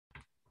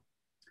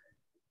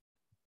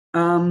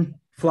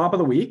Flop of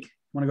the week.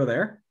 Want to go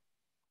there?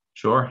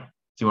 Sure.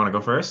 Do you want to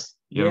go first?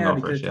 You haven't Yeah, gone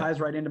because first it yet. ties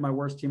right into my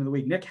worst team of the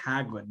week. Nick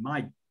Hagland.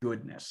 My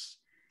goodness.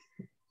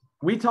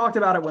 We talked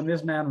about it when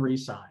this man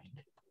re-signed.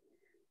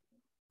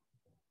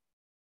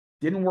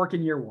 Didn't work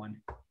in year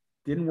one.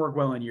 Didn't work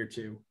well in year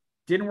two.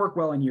 Didn't work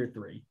well in year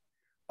three.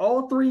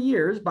 All 3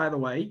 years, by the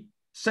way,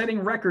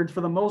 setting records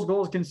for the most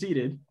goals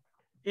conceded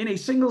in a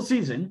single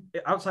season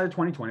outside of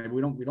 2020.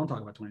 We don't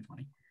talk about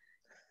 2020.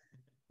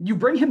 You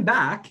bring him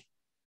back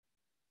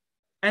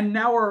and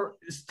now are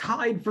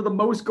tied for the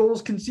most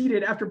goals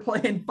conceded after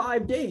playing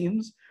 5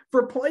 games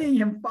for playing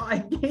him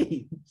 5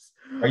 games.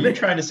 Are you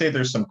trying to say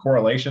there's some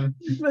correlation?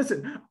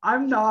 Listen,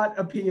 I'm not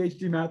a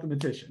PhD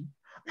mathematician.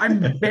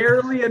 I'm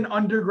barely an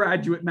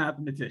undergraduate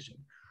mathematician.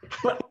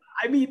 But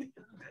I mean,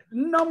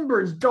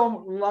 numbers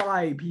don't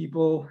lie,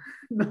 people.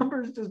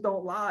 Numbers just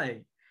don't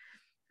lie.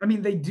 I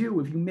mean, they do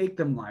if you make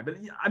them lie, but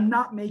I'm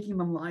not making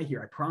them lie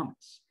here, I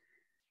promise.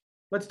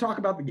 Let's talk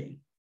about the game.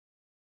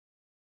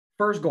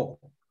 First goal,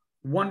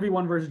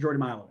 1v1 versus Jordy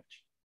Milovich.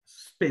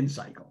 Spin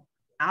cycle.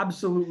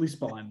 Absolutely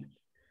spun.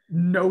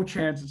 No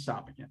chance of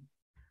stopping him.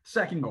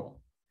 Second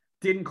goal,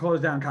 didn't close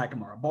down Kai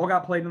Kamara. Ball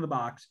got played in the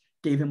box,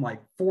 gave him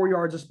like 4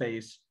 yards of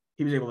space.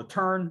 He was able to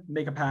turn,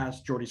 make a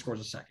pass. Jordy scores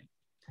a second.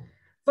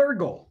 Third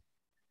goal,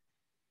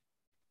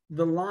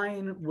 the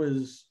line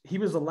was, he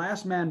was the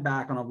last man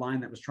back on a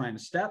line that was trying to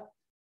step,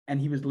 and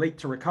he was late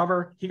to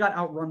recover. He got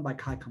outrun by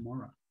Kai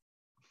Kamara.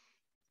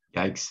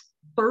 Yikes.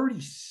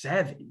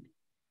 37.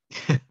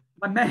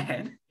 My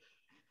man,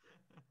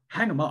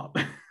 hang him up.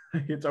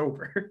 It's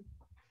over.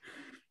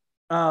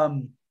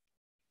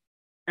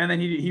 And then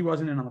he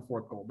wasn't in on the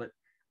fourth goal, but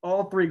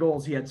all 3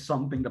 goals he had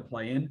something to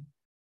play in.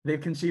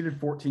 They've conceded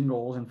 14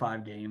 goals in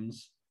 5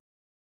 games.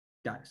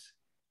 Guys,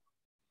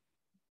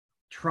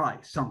 try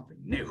something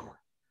new,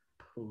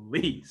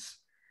 please.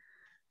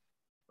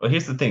 Well,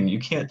 here's the thing. You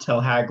can't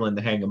tell Haglin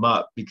to hang him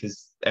up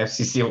because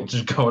FCC will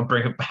just go and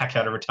bring him back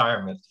out of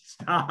retirement.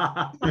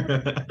 Stop.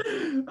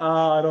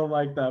 All I don't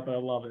like that, but I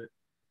love it.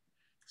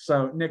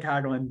 So Nick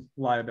Hagland,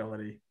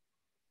 liability.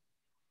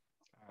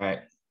 right.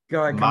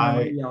 Go ahead, Connor.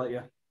 Let My me yell at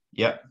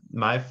you.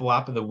 my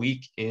flop of the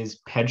week is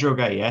Pedro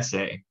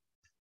Gallese.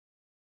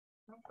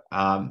 I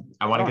I want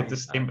to don't get hate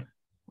this that. statement.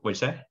 What'd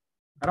you say?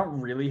 I don't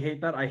really hate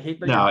that. I hate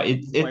that you're No,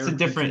 picking the it's player a who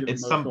different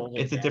conceded the most goals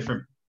it's a again.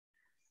 different.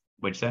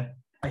 What'd you say?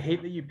 I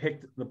hate that you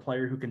picked the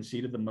player who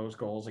conceded the most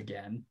goals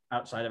again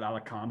outside of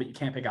Alec Khan, but you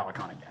can't pick Alec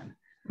Khan again.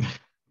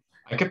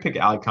 I could pick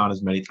Alec Khan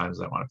as many times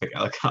as I want to pick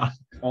Alec Khan.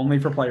 Only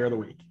for player of the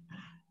week.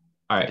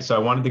 All right, so I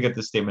wanted to get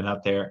this statement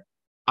out there.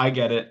 I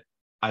get it.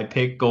 I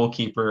pick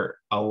goalkeeper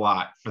a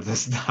lot for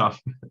this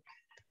stuff.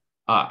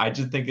 I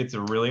just think it's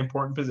a really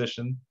important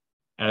position,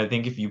 and I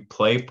think if you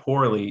play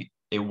poorly,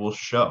 it will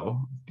show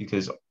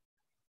because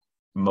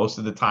most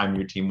of the time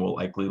your team will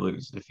likely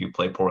lose if you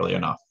play poorly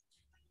enough.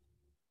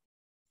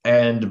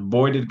 And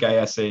boy, did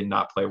Gallese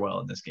not play well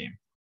in this game.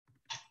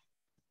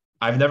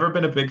 I've never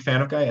been a big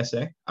fan of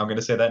Gallese. I'm going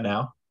to say that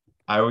now.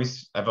 I've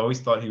always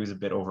thought he was a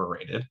bit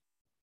overrated.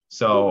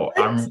 So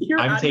What? You're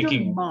I'm out of your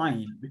taking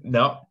mind.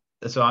 no.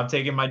 So I'm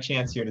taking my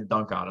chance here to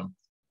dunk on him.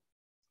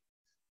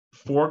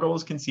 4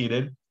 goals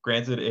conceded.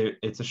 Granted,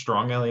 it's a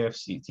strong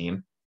LAFC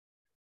team,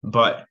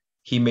 but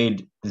he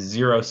made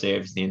 0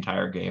 saves the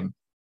entire game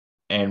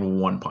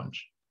and 1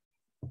 punch.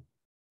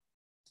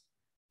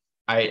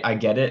 I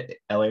get it.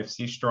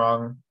 LAFC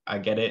strong. I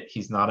get it.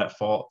 He's not at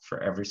fault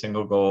for every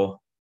single goal,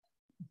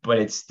 but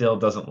it still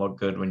doesn't look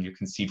good when you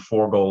concede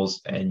 4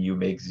 goals and you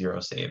make 0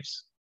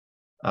 saves.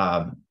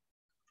 Um,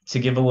 to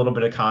give a little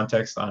bit of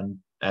context on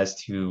as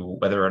to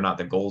whether or not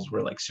the goals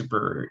were like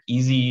super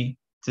easy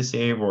to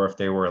save or if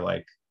they were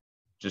like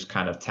just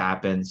kind of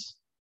tap ins.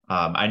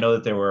 I know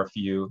that there were a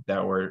few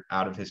that were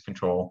out of his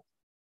control,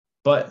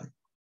 but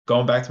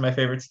going back to my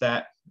favorite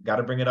stat, got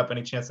to bring it up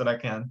any chance that I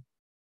can.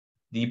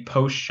 The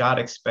post shot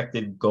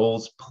expected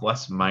goals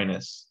plus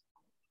minus,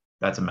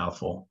 that's a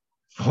mouthful,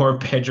 for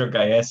Pedro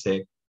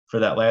Gallese for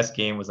that last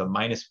game was a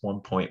minus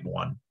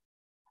 1.1.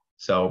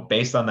 So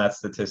based on that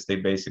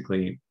statistic,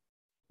 basically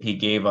he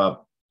gave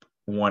up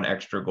 1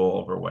 extra goal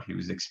over what he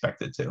was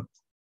expected to.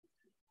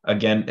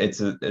 Again,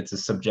 it's a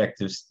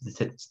subjective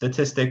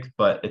statistic,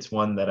 but it's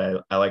one that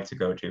I like to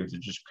go to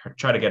just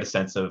try to get a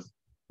sense of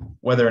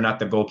whether or not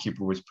the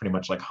goalkeeper was pretty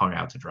much like hung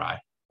out to dry.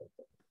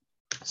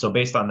 So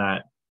based on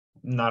that,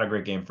 not a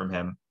great game from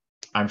him.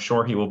 I'm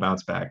sure he will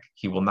bounce back.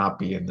 He will not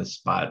be in this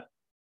spot.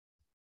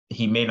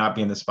 He may not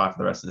be in this spot for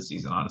the rest of the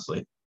season,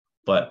 honestly.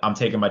 But I'm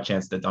taking my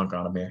chance to dunk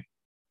on him here.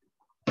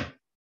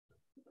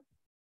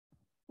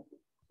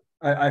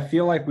 I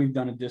feel like we've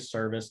done a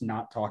disservice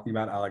not talking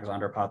about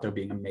Alexander Pato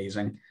being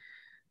amazing.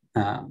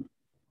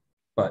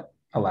 But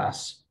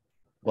alas.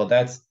 Well,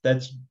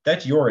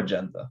 that's your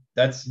agenda.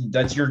 That's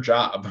your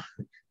job.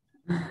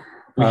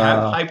 We have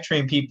Uh, hype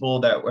train people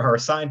that are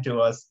assigned to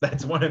us.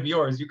 That's one of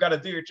yours. You got to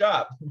do your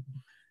job.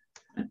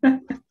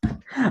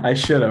 I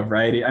should have,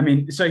 right? I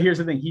mean, so here's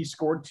the thing. He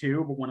scored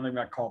 2, but one of them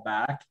got called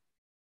back.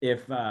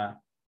 If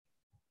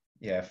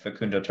Yeah,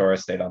 Facundo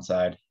Torres stayed on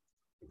side.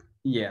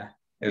 yeah,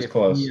 It was if he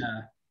close.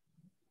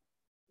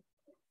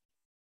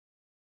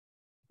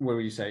 what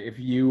would you say if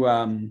you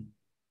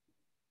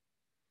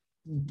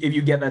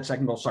get that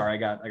second goal? Sorry, I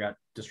got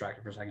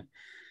distracted for a second.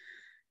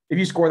 If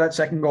you score that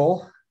second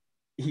goal,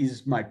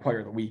 he's my player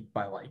of the week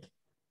by like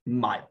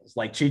miles.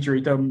 Like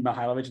Chicharito,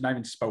 Mihailovic, not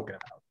even spoken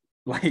about.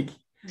 Like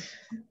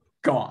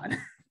gone.